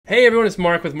Hey everyone, it's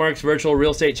Mark with Mark's Virtual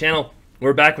Real Estate Channel.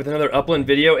 We're back with another Upland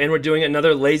video and we're doing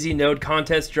another Lazy Node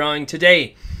contest drawing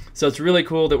today. So it's really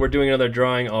cool that we're doing another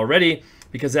drawing already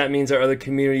because that means our other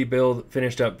community build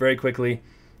finished up very quickly.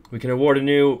 We can award a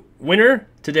new winner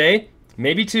today,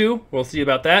 maybe two, we'll see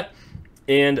about that,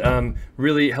 and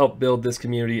really help build this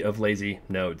community of lazy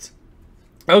nodes.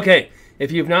 Okay, if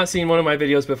you've not seen one of my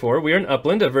videos before, we are in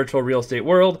Upland, a virtual real estate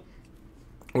world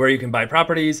where you can buy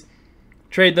properties,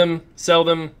 trade them, sell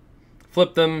them,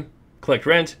 flip them, collect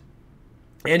rent,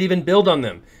 and even build on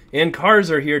them. And cars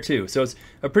are here too. So it's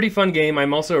a pretty fun game.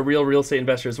 I'm also a real estate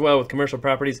investor as well with commercial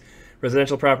properties,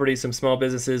 residential properties, some small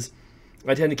businesses.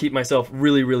 I tend to keep myself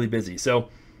really busy. So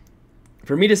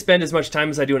for me to spend as much time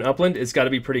as I do in Upland, it's got to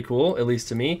be pretty cool, at least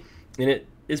to me. And it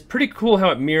is pretty cool how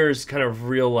it mirrors kind of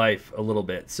real life a little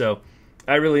bit. So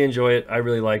I really enjoy it. I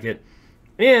really like it.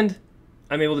 And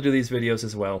I'm able to do these videos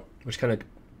as well, which kind of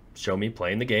show me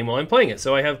playing the game while I'm playing it.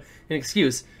 So I have an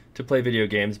excuse to play video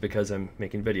games because I'm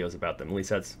making videos about them. At least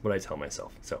that's what I tell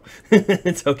myself. So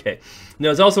it's okay. No,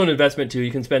 it's also an investment too.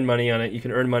 You can spend money on it. You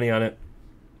can earn money on it.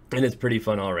 And it's pretty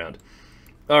fun all around.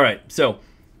 All right. So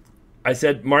I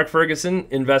said Mark Ferguson,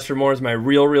 Invest for More is my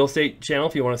real estate channel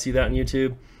if you want to see that on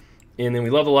YouTube. And then we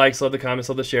love the likes, love the comments,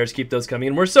 love the shares. Keep those coming.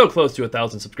 And we're so close to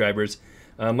 1,000 subscribers.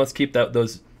 Let's keep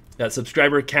that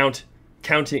subscriber count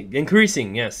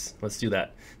increasing. Yes, let's do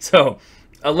that. So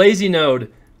a lazy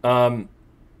node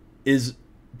is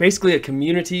basically a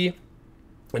community,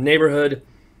 a neighborhood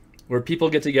where people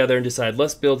get together and decide,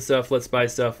 let's build stuff, let's buy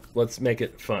stuff, let's make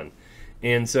it fun.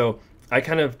 And so I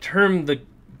kind of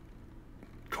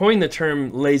coined the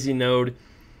term lazy node,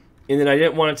 and then I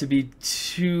didn't want it to be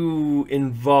too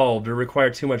involved or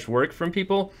require too much work from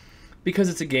people because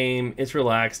it's a game, it's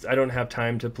relaxed, I don't have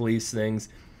time to police things.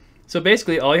 So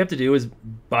basically all you have to do is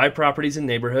buy properties in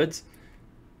neighborhoods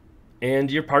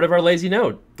and you're part of our lazy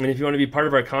node. And if you want to be part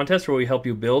of our contest where we help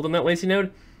you build on that lazy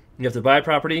node, you have to buy a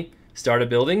property, start a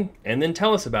building, and then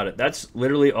tell us about it. That's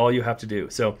literally all you have to do.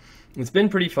 So it's been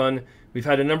pretty fun. We've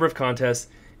had a number of contests,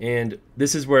 and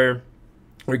this is where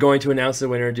we're going to announce the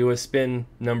winner, do a spin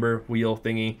number wheel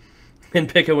thingy, and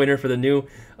pick a winner for the new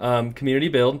community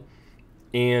build.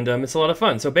 And it's a lot of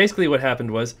fun. So basically what happened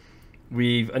was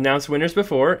we've announced winners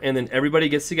before, and then everybody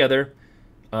gets together,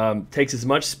 takes as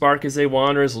much spark as they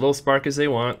want or as little spark as they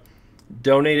want,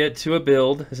 donate it to a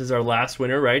build. This is our last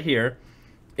winner right here.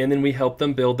 And then we help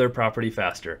them build their property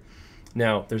faster.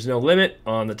 Now, there's no limit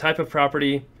on the type of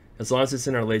property as long as it's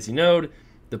in our lazy node,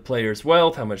 the player's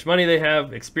wealth, how much money they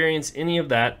have, experience, any of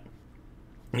that.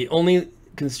 The only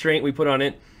constraint we put on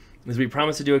it is we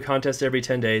promise to do a contest every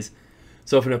 10 days.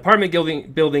 So if an apartment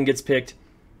building gets picked,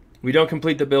 we don't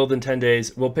complete the build in 10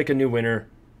 days, we'll pick a new winner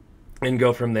and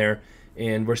go from there.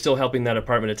 And we're still helping that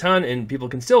apartment a ton, and people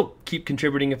can still keep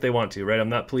contributing if they want to, right? I'm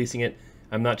not policing it.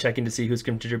 I'm not checking to see who's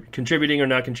contributing or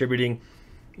not contributing.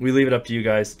 We leave it up to you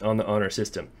guys on our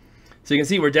system. So you can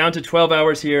see we're down to 12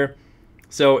 hours here.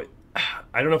 So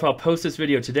I don't know if I'll post this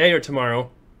video today or tomorrow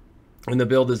when the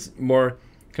build is more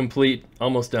complete,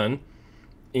 almost done.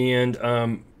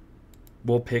 And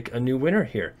we'll pick a new winner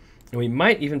here. And we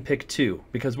might even pick two,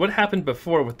 because what happened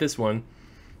before with this one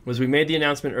was we made the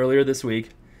announcement earlier this week.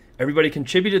 Everybody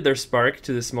contributed their spark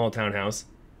to this small townhouse,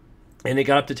 and it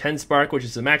got up to 10 spark, which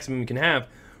is the maximum you can have,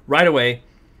 right away,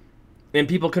 and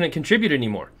people couldn't contribute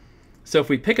anymore. So if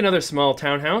we pick another small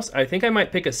townhouse, I think I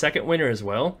might pick a second winner as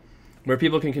well, where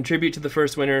people can contribute to the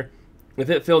first winner.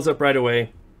 If it fills up right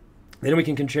away, then we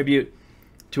can contribute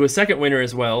to a second winner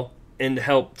as well and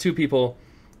help two people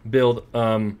build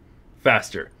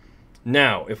faster.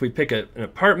 Now, if we pick an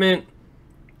apartment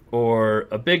or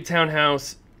a big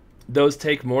townhouse, those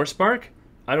take more spark.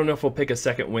 I don't know if we'll pick a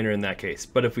second winner in that case,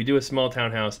 but if we do a small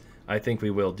townhouse, I think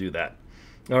we will do that.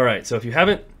 All right, so if you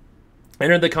haven't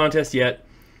entered the contest yet,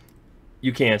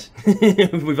 you can't.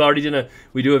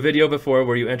 We do a video before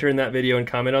where you enter in that video and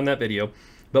comment on that video,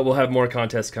 but we'll have more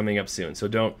contests coming up soon. So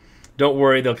don't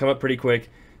worry, they'll come up pretty quick.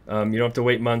 You don't have to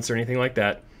wait months or anything like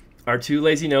that. Our two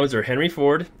lazy nodes are Henry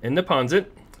Ford and Neponsit.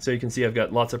 So you can see I've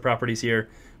got lots of properties here.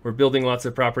 We're building lots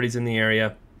of properties in the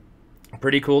area.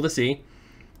 Pretty cool to see.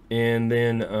 And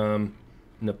then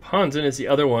Neponsit is the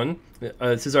other one.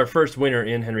 This is our first winner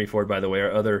in Henry Ford, by the way.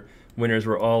 Our other winners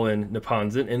were all in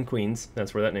Neponsit in Queens.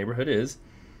 That's where that neighborhood is.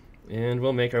 And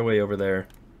we'll make our way over there,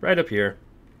 right up here.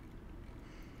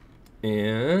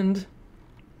 And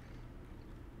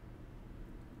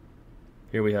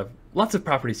here we have lots of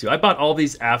properties too. I bought all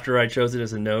these after I chose it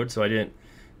as a node, so I didn't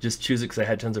just choose it because I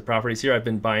had tons of properties here. I've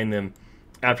been buying them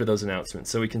after those announcements.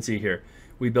 So we can see here,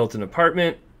 we built an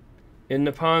apartment in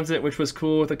Neponsit, which was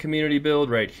cool with a community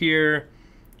build right here.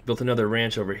 Built another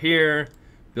ranch over here.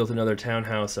 Built another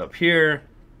townhouse up here.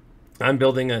 I'm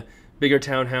building a bigger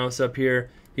townhouse up here.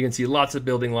 You can see lots of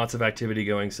building, lots of activity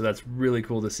going, so that's really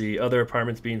cool to see. Other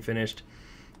apartments being finished.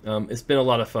 It's been a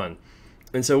lot of fun.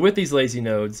 And so with these lazy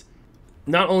nodes,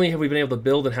 not only have we been able to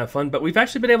build and have fun, but we've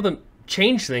actually been able to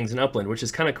change things in Upland, which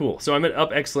is kind of cool. So I'm at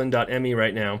upexland.me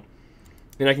right now,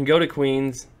 and I can go to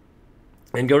Queens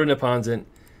and go to Neponset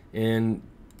and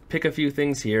pick a few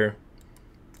things here,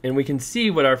 and we can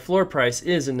see what our floor price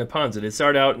is in Neponset. It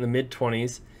started out in the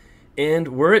mid-20s, and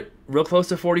we're at real close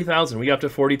to 40,000. We got up to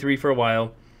 43 for a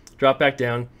while, dropped back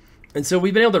down, and so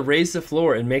we've been able to raise the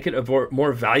floor and make it a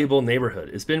more valuable neighborhood.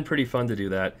 It's been pretty fun to do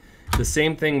that. The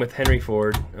same thing with Henry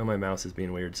Ford. Oh, my mouse is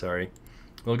being weird, sorry.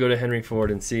 We'll go to Henry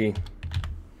Ford and see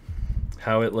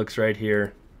how it looks right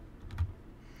here.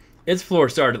 Its floor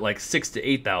started at like 6,000 to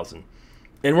 8,000,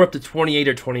 and we're up to 28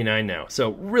 or 29 now.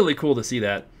 So really cool to see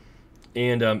that,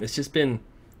 and it's just been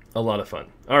a lot of fun.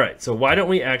 All right, so why don't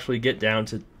we actually get down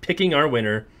to picking our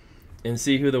winner and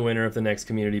see who the winner of the next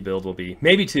community build will be.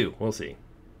 Maybe two, we'll see.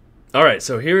 All right,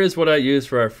 so here is what I use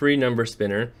for our free number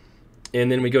spinner,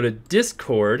 and then we go to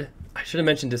Discord. I should have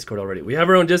mentioned Discord already. We have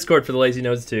our own Discord for the lazy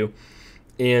nodes too,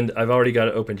 and I've already got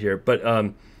it opened here,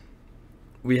 but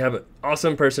we have an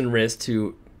awesome person, Riz,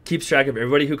 who keeps track of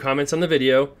everybody who comments on the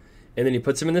video, and then he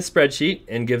puts them in the spreadsheet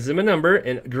and gives them a number,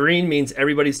 and green means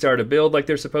everybody started a build like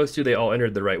they're supposed to. They all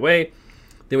entered the right way.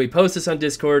 Then we post this on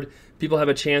Discord. People have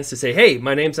a chance to say, hey,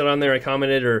 my name's not on there, I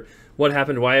commented, or what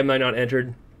happened, why am I not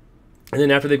entered? And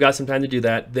then after they've got some time to do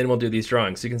that, then we'll do these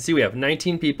drawings. So you can see we have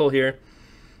 19 people here,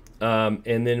 and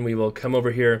then we will come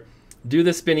over here, do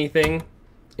the spinny thing,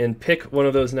 and pick one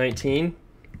of those 19,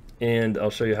 and I'll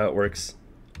show you how it works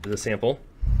as a sample,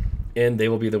 and they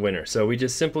will be the winner. So we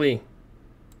just simply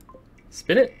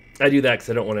spin it. I do that because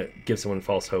I don't want to give someone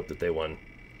false hope that they won.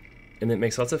 And it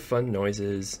makes lots of fun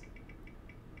noises.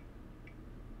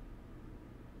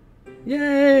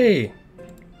 Yay!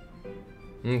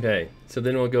 Okay, so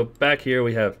then we'll go back here.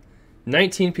 We have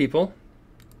 19 people.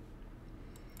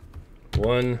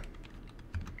 1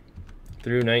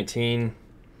 through 19.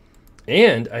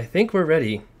 And I think we're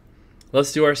ready.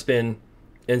 Let's do our spin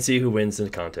and see who wins the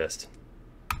contest.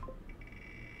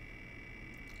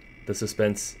 The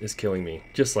suspense is killing me,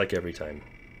 just like every time.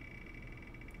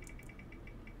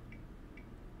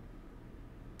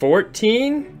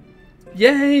 14?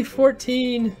 Yay,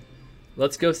 14!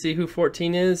 Let's go see who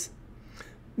 14 is.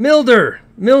 Milder!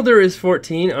 Milder is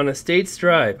 14 on Estates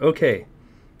Drive. Okay.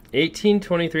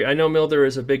 1823. I know Milder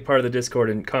is a big part of the Discord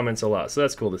and comments a lot, so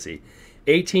that's cool to see.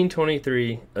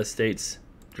 1823 Estates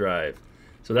Drive.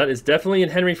 So that is definitely in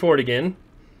Henry Ford again.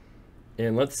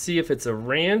 And let's see if it's a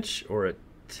ranch or a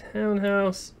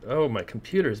townhouse. Oh, my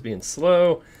computer is being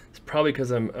slow. It's probably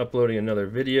because I'm uploading another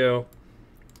video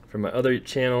from my other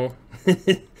channel.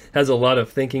 It has a lot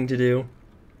of thinking to do.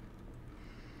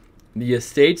 The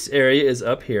estates area is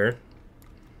up here.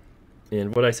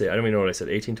 And what did I say? I don't even know what I said.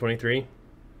 1823?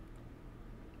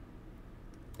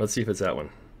 Let's see if it's that one.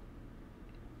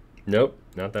 Nope,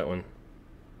 not that one.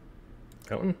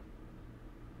 That one?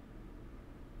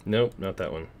 Nope, not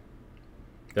that one.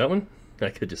 That one? I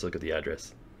could just look at the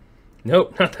address.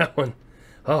 Nope, not that one.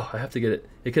 Oh, I have to get it.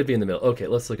 It could be in the middle. Okay,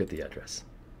 let's look at the address.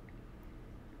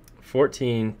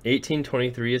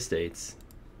 1823 Estates.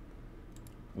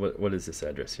 What is this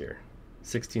address here?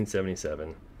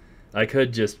 1677. I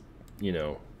could just, you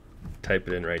know, type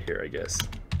it in right here, I guess,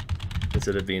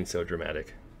 instead of being so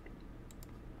dramatic.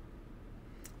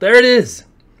 There it is.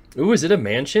 Ooh, is it a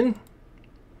mansion?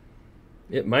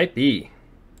 It might be.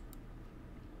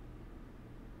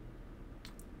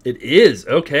 It is.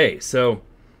 Okay, so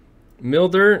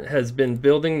Milder has been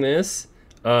building this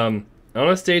on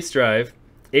Estates Drive,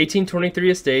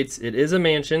 1823 Estates. It is a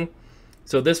mansion,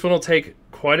 so this one will take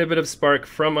quite a bit of spark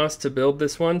from us to build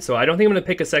this one. So I don't think I'm going to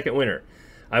pick a second winner.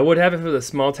 I would have it for the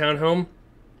small town home.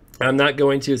 I'm not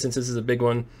going to, since this is a big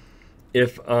one.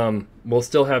 If we'll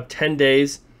still have 10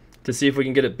 days to see if we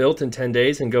can get it built in 10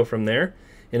 days and go from there.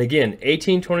 And again,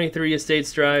 1823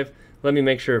 Estates Drive. Let me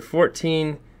make sure.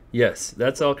 14. Yes,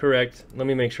 that's all correct. Let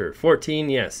me make sure. 14,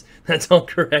 yes, that's all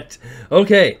correct.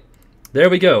 Okay, there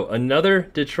we go. Another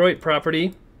Detroit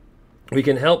property we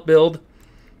can help build.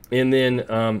 And then,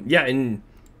 yeah, and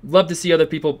love to see other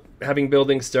people having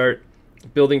buildings start,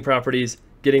 building properties,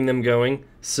 getting them going.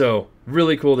 So,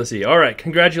 really cool to see. All right,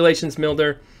 congratulations,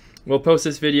 Milder. We'll post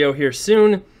this video here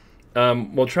soon.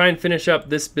 We'll try and finish up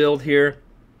this build here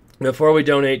before we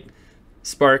donate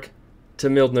Spark to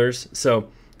Mildners. So,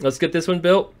 let's get this one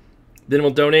built. Then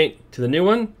we'll donate to the new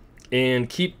one and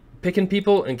keep picking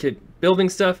people and keep building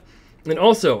stuff. And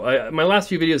also, my last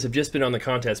few videos have just been on the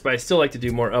contest, but I still like to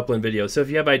do more Upland videos. So if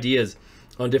you have ideas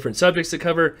on different subjects to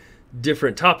cover,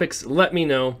 different topics, let me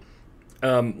know.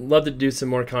 Love to do some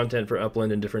more content for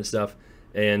Upland and different stuff.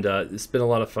 And it's been a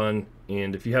lot of fun.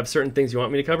 And if you have certain things you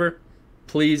want me to cover,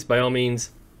 please, by all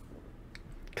means,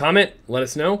 comment, let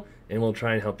us know, and we'll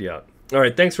try and help you out. All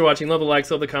right, thanks for watching. Love the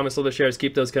likes, love the comments, love the shares.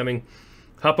 Keep those coming.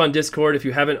 Hop on Discord if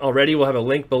you haven't already. We'll have a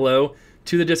link below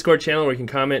to the Discord channel where you can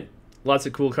comment. Lots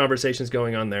of cool conversations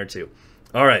going on there too.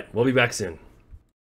 All right, we'll be back soon.